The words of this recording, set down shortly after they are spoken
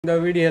இந்த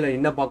வீடியோல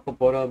என்ன பார்க்க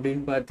போறோம்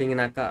அப்படின்னு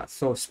பார்த்தீங்கன்னாக்கா,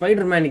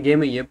 ஸ்பைடர்மேன்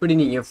கேமை எப்படி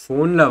நீங்க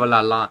ஃபோன்ல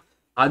விளையாடலாம்.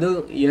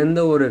 அதுவும் எந்த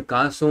ஒரு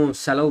காசும்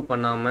செலவு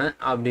பண்ணாம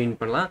அப்படின்னு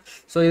பண்ணலாம்.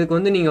 இதுக்கு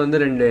வந்து நீங்க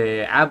வந்து 2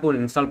 ஆப்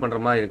ஒண்ணு இன்ஸ்டால் பண்ற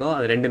மாரி இருக்கும்.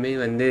 அது 2மே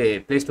வந்து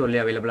Play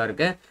Storeலயே அவைலபிளா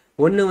இருக்கு.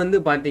 ஒண்ணு வந்து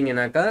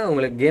பார்த்தீங்கன்னாக்கா,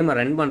 உங்களுக்கு கேம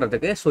ரன்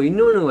பண்றதுக்கு.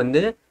 இன்னொன்னு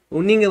வந்து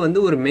நீங்க வந்து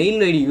ஒரு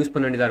மெயில் ஐடி யூஸ்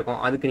பண்ண வேண்டியதா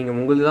இருக்கும். அதுக்கு நீங்க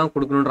உங்களுது தான்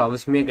குடுக்கணுன்ற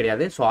அவசியமே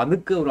கிடையாது.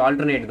 அதுக்கு ஒரு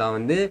ஆல்டர்னேட் தான்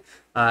வந்து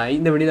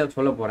இந்த வீடியோல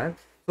சொல்லப் போறேன்.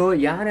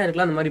 யார்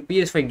யாருக்கெல்லாம் இந்த மாதிரி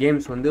PS5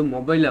 கேம்ஸ் வந்து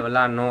மொபைலில்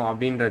விளாடணும்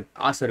அப்படின்ற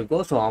ஆசை இருக்கோ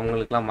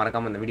அவங்களுக்குலாம்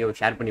மறக்காமல் இந்த வீடியோவை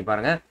ஷேர் பண்ணி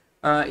பாருங்கள்.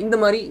 இந்த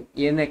மாதிரி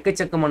என்ன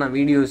எக்கச்சக்கமான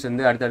வீடியோஸ்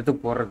வந்து அடுத்தடுத்து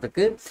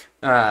போடுறதுக்கு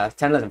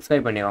சேனலை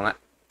சப்ஸ்கிரைப் பண்ணிடுவாங்க.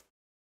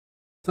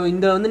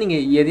 இந்த வந்து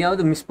நீங்கள்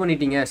எதையாவது மிஸ்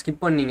பண்ணிட்டீங்க,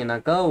 ஸ்கிப்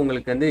பண்ணீங்கன்னாக்கா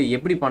உங்களுக்கு வந்து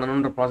எப்படி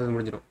பண்ணணுன்ற ப்ராசஸ்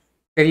முடிஞ்சிடும்,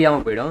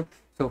 தெரியாமல் போயிடும்.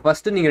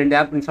 ஃபஸ்ட்டு நீங்கள் 2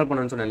 ஆப் இன்ஸ்டால்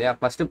பண்ணணும்னு சொன்னேன் இல்லையா.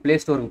 ஃபஸ்ட்டு ப்ளே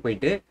ஸ்டோருக்கு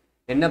போயிட்டு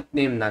என்ன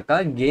நேம்னாக்கா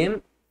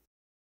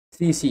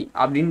GameCC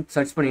அப்படின்னு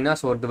சர்ச் பண்ணிங்கன்னா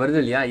இது வருது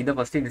இல்லையா. இதை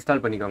ஃபஸ்ட்டு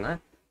இன்ஸ்டால் பண்ணிக்கோங்க.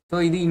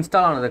 இது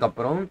இன்ஸ்டால்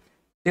ஆனதுக்கப்புறம்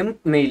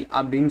டெம்ப் மெயில்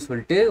அப்படின்னு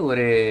சொல்லிட்டு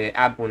ஒரு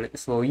ஆப் ஒன்று.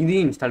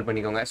 இதையும் இன்ஸ்டால்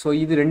பண்ணிக்கோங்க.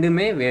 இது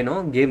 2மே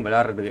வேணும் கேம்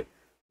விளாட்றதுக்கு.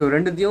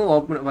 ரெண்டுத்தையும்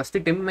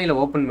ஃபஸ்ட்டு டெம்ப் மெயிலை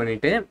ஓப்பன்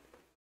பண்ணிவிட்டு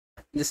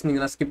ஜஸ்ட்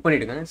நீங்களாம் ஸ்கிப்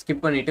பண்ணிவிடுங்க.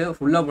 ஸ்கிப் பண்ணிவிட்டு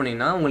ஃபுல்லாக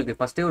போனீங்கன்னா உங்களுக்கு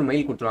ஃபஸ்ட்டே ஒரு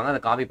மெயில் கொடுத்துருவாங்க.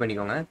 அதை காப்பி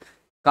பண்ணிக்கோங்க.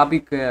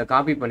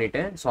 காப்பி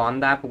பண்ணிவிட்டு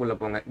அந்த ஆப்புக்குள்ளே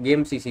போங்க.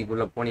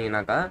 GameCCக்குள்ளே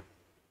போனீங்கன்னாக்கா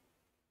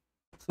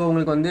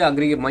உங்களுக்கு வந்து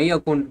மை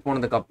அக்கௌண்ட்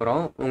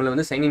போனதுக்கப்புறம் உங்களை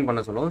வந்து சைன்இன்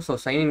பண்ண சொல்லும்.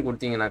 சைன்இன்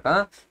கொடுத்தீங்கன்னாக்கா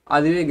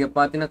அதுவே இங்கே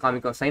பார்த்தீங்கன்னா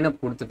காமிக்கும்.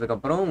 சைன்அப்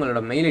கொடுத்ததுக்கப்புறம்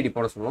உங்களோட மெயில் ஐடி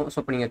போட சொல்லும்.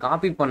 இப்போ நீங்கள்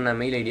காப்பி பண்ண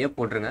மெயில் ஐடியை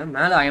போட்டுருங்க.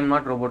 மேலே ஐ எம்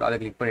நாட் ரோபோட் அதை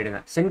கிளிக்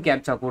பண்ணிவிடுங்க. சென்ட்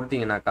கேப்சா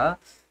கொடுத்தீங்கன்னாக்கா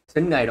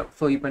சென்ட் ஆகிடும்.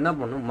 இப்போ என்ன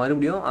பண்ணணும்,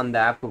 மறுபடியும் அந்த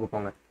ஆப்புக்கு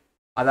போங்க.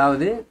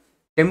 அதாவது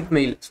டெம்ப்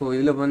மெயில்.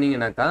 இதில்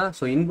போனீங்கன்னாக்கா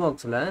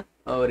இன்பாக்ஸில்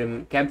ஒரு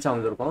கேப்சா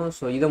வந்துருக்கும்.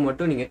 இதை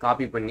மட்டும் நீங்கள்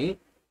காப்பி பண்ணி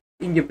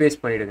இங்கே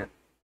பேஸ்ட் பண்ணிவிடுங்க.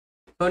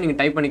 நீங்கள்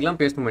டைப் பண்ணிக்கலாம்,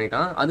 பேஸ்ட்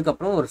பண்ணிக்கலாம்.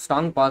 அதுக்கப்புறம் ஒரு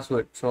ஸ்ட்ராங்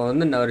பாஸ்வேர்ட்.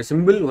 வந்து ஒரு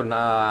சிம்பிள், ஒரு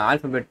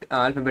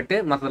ஆல்ஃபபெட்டு,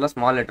 மற்றதெல்லாம்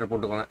ஸ்மால் லெட்டர்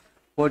போட்டுக்கோங்க.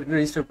 போட்டுட்டு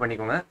ரிஜிஸ்டர்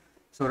பண்ணிக்கோங்க.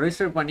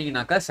 ரிஜிஸ்டர்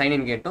பண்ணிங்கனாக்கா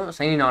சைன்இன் கேட்டோம்.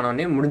 சைன்இன்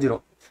ஆனோடனே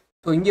முடிஞ்சிடும்.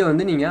 இங்கே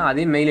வந்து நீங்கள்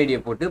அதே மெயில் ஐடியை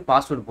போட்டு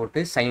பாஸ்வேர்டு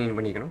போட்டு சைன்இன்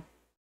பண்ணிக்கணும்.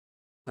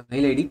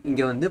 மெயில் ஐடி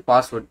இங்கே வந்து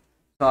பாஸ்வேர்டு.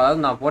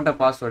 அதாவது நான் போட்ட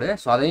பாஸ்வேர்டு.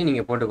 அதையும்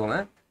நீங்கள்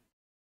போட்டுக்கோங்க.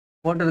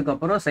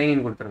 போட்டதுக்கப்புறம்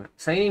சைன்இன் கொடுத்துருங்க.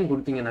 சைன்இன்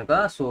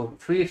கொடுத்தீங்கன்னாக்கா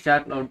ஃப்ரீ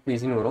ஷேர் அவுட்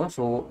பீஸ்ன்னு வரும்.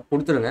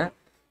 கொடுத்துருங்க.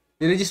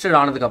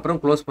 ரிஜிஸ்டர்ட்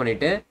ஆனதுக்கப்புறம் க்ளோஸ்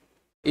பண்ணிவிட்டு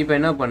இப்போ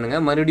என்ன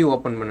பண்ணுங்கள், மறுபடியும்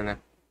ஓப்பன் பண்ணுங்கள்.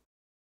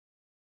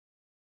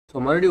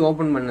 மறுபடியும்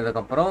ஓப்பன்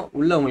பண்ணதுக்கப்புறம்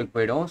உள்ளே உங்களுக்கு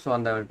போயிடும்.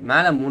 அந்த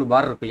மேலே 3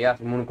 பார் இருக்கு இல்லையா,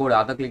 3 கோடு,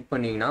 அதை கிளிக்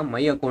பண்ணிங்கன்னா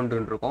மை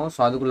அக்கௌண்ட்டுன்னு இருக்கும்.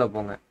 அதுக்குள்ளே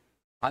போங்க.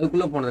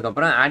 அதுக்குள்ளே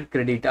போனதுக்கப்புறம் ஆட்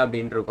கிரெடிட்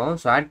அப்படின்னு இருக்கும்.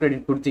 ஆட்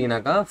கிரெடிட்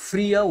கொடுத்தீங்கன்னாக்கா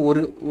ஃப்ரீயாக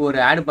ஒரு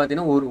ஆடு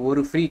பார்த்தீங்கன்னா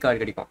ஒரு ஃப்ரீ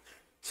கார்டு கிடைக்கும்.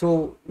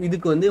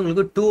 இதுக்கு வந்து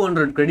உங்களுக்கு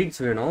 200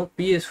 கிரெடிட்ஸ் வேணும்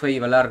PS5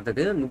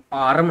 விளாட்றதுக்கு,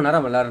 அரை மணி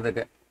நேரம்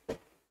விளாட்றதுக்கு.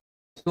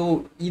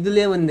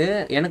 இதுலேயே வந்து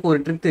எனக்கு ஒரு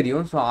ட்ரிக்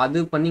தெரியும். அது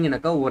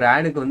பண்ணிங்கனாக்கா ஒரு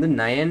ஆடுக்கு வந்து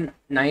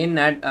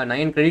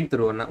 9 கிரெடிட்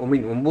தருவாங்க.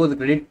 9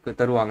 கிரெடிட்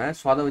தருவாங்க.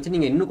 அதை வச்சு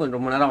நீங்கள் இன்னும் கொஞ்சம்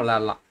ரொம்ப நேரம்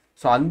விளாட்லாம்.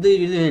 அந்த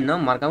இதுன்னா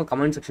மறக்காமல்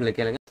கமெண்ட் செக்ஷனில்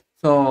கேளுங்க.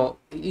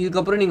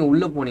 இதுக்கப்புறம் நீங்கள்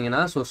உள்ளே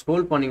போனீங்கன்னா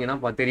ஸ்க்ரோல்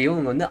பண்ணிங்கன்னா தெரியும்.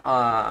 இங்கே வந்து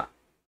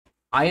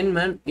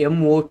அயன்மேன்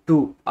MO2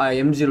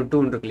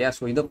 M02 இருக்கு இல்லையா.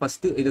 இதை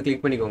ஃபஸ்ட்டு இதை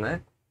கிளிக் பண்ணிக்கோங்க.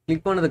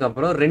 கிளிக்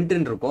பண்ணதுக்கப்புறம்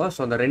ரெண்ட்டுன்னு இருக்கும்.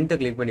 அந்த ரெண்ட்டை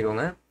கிளிக்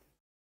பண்ணிக்கோங்க.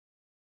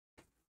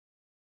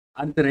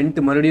 அடுத்து ரெண்ட்,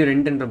 மறுபடியும்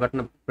ரெண்ட்ன்ற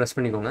பட்டனை ப்ரெஸ்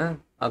பண்ணிக்கோங்க.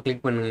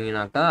 கிளிக்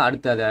பண்ணிங்கனாக்கா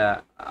அடுத்து அதை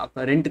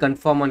ரெண்ட்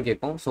கன்ஃபார்மானு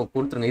கேட்கும்.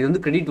 கொடுத்துருங்க. இது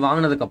வந்து கிரெடிட்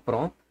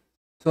வாங்கினதுக்கப்புறம்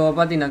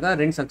பார்த்தீங்கன்னாக்கா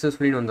ரெண்ட்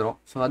சக்ஸஸ்ஃபுல்லின்னு வந்துடும்.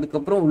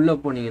 அதுக்கப்புறம் உள்ளே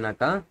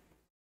போனீங்கன்னாக்கா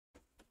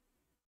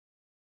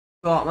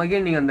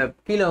அகைன் நீங்கள் அந்த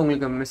கீழே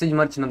உங்களுக்கு மெசேஜ்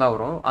மாதிரி சின்னதாக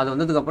வரும். அது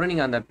வந்ததுக்கப்புறம்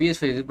நீங்கள் அந்த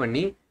PS5 இது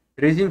பண்ணி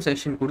ரெஸ்யூம்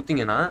செக்ஷன்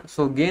கொடுத்தீங்கன்னா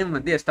கேம்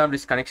வந்து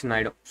எஸ்டாப்ளிஷ் கனெக்ஷன்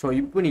ஆகிடும்.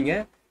 இப்போ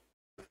நீங்கள்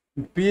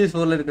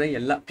PS4ல இருக்கிற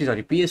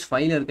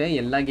PS5ல இருக்க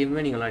எல்லா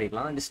கேமுமே நீங்கள்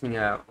விளையாடிக்கலாம். ஜஸ்ட்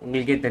நீங்கள்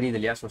உங்களுக்கே தெரியுது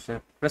இல்லையா.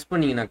 ப்ரெஸ்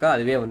பண்ணிங்கனாக்கா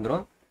அதுவே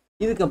வந்துடும்.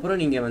 இதுக்கப்புறம்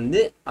நீங்கள் வந்து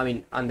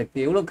அந்த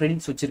எவ்வளோ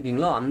கிரெடிட்ஸ்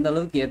வச்சுருக்கீங்களோ அந்த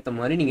அளவுக்கு ஏற்ற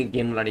மாதிரி நீங்கள்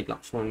கேம்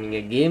விளையாடிக்கலாம்.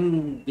 நீங்கள்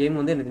கேம்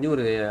வந்து எனக்கு தெரிஞ்சு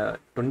ஒரு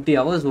 20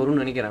 ஹவர்ஸ்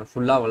வரும்னு நினைக்கிறேன்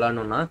ஃபுல்லாக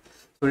விளாடணுன்னா.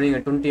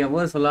 நீங்கள் 20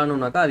 ஹவர்ஸ்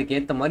விளாடணுன்னாக்கா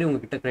அதுக்கேற்ற மாதிரி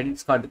உங்ககிட்ட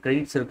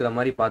கிரெடிட்ஸ் இருக்கிற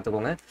மாதிரி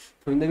பார்த்துக்கோங்க.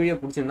 இந்த வீடியோ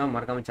பிடிச்சிருந்தா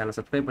மறக்காம சேனல்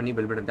சப்ஸ்கிரைப் பண்ணி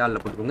பெல் பட்டனை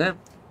அதில் போட்டுக்கோங்க.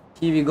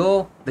 Here we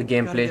go, the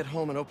gameplay.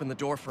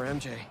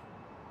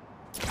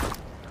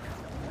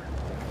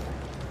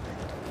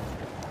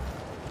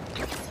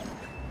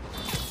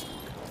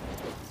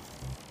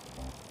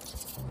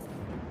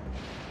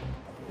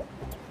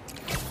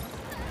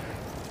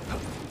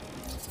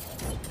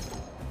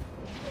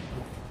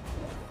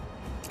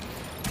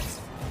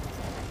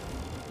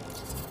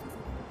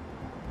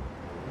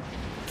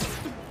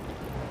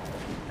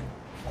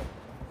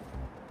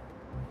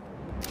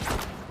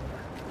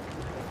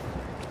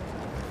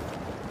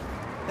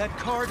 That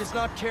car does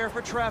not care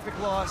for traffic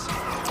laws.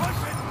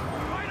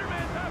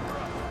 Spider-Man's after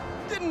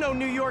us! Didn't know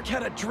New York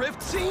had a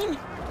drift scene?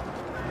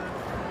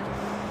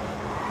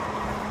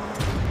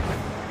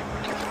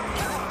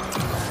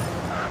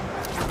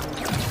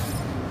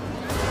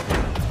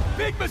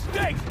 Big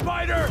mistake,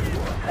 Spider!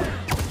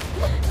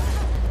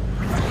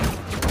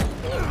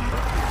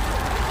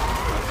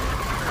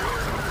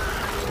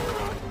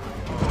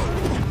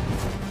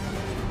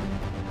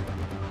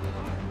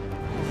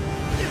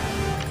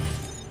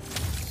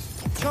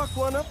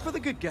 one up for the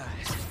good guys.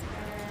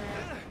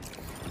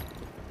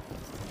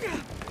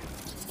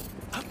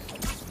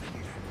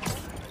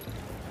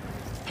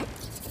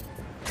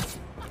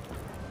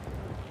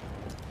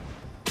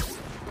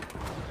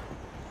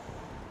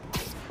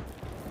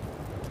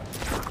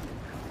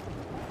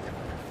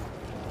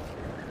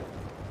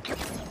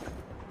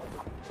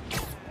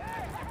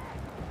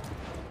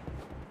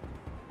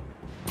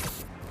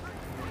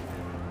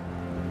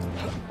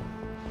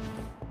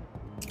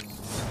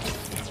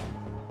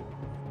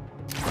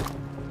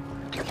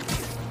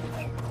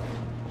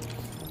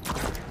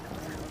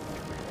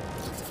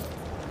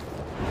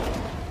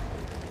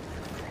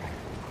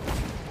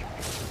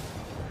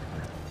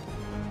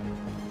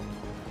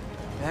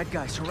 Bad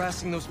guys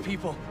harassing those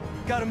people.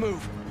 Gotta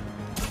move.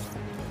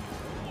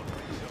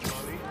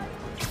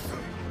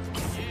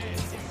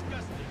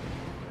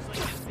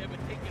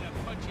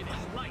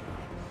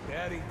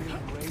 Daddy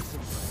didn't raise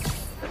him.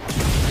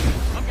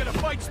 I'm gonna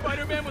fight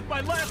Spider-Man with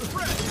my last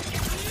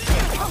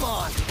breath. Come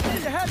on!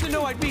 You had to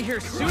know I'd be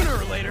here sooner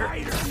or later.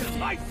 Spider,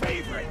 my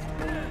favorite.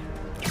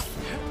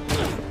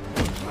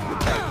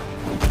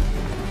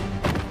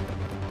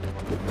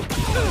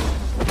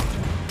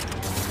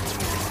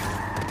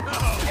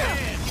 Oh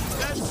man,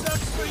 that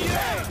sucks for you.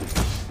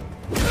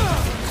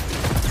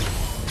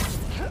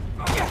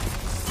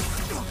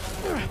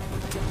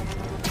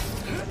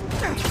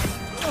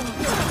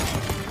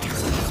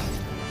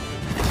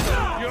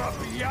 You're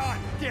beyond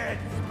dead,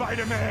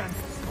 Spider-Man.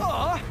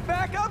 Aw,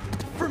 back up?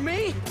 For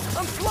me?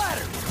 I'm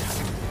flattered.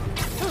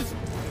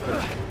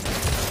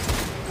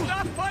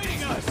 Stop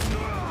fighting us.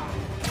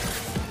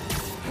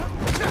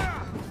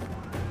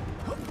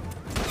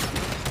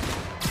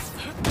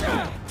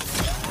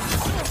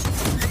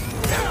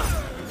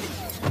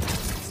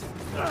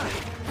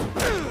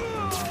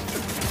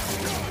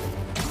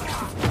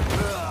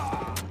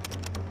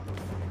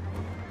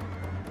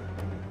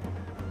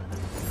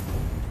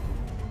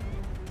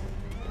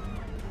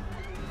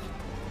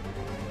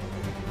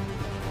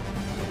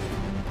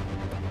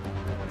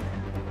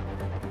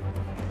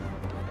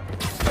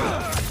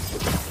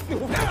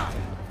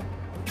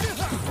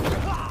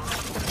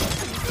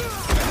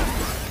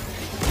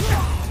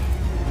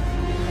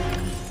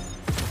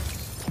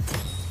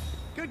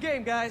 Good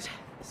game, guys.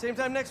 Same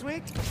time next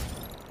week?